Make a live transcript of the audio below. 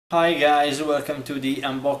Hi guys, welcome to the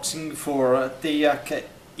unboxing for Teac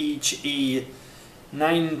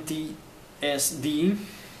HA-90SD.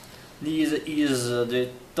 This is the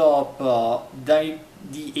top DAP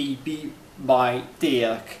by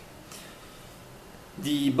Teac.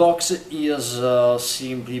 The box is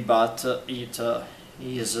simply, but it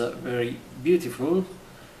is very beautiful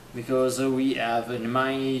because we have an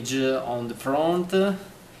image on the front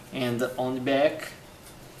and on the back.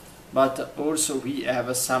 But also we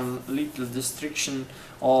have some little description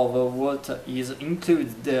of what is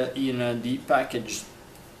included in the package.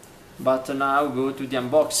 But now go to the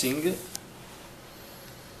unboxing.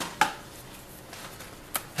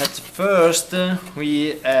 At first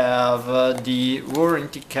we have the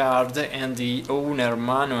warranty card and the owner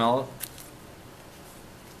manual.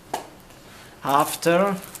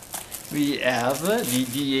 After we have the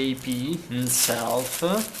DAP itself.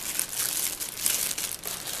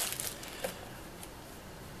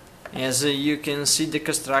 As you can see, the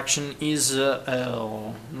construction is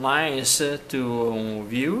nice to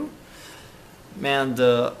view, and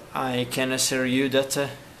I can assure you that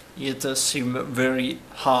it seems very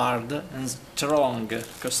hard and strong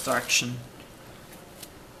construction.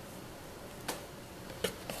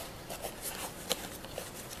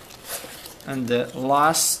 And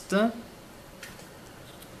last,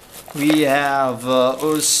 we have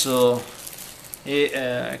also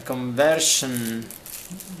a conversion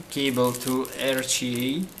cable to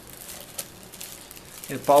RCA,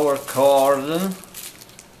 a power cord,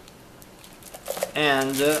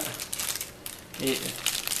 and a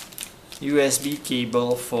USB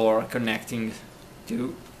cable for connecting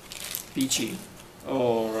to PC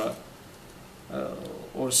or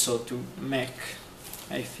also to Mac,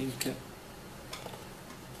 I think.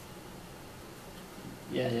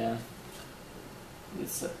 Yeah,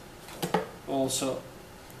 it's also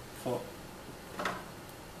for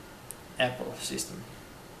Apple system.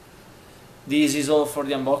 This is all for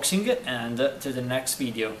the unboxing, and to the next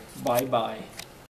video. Bye bye.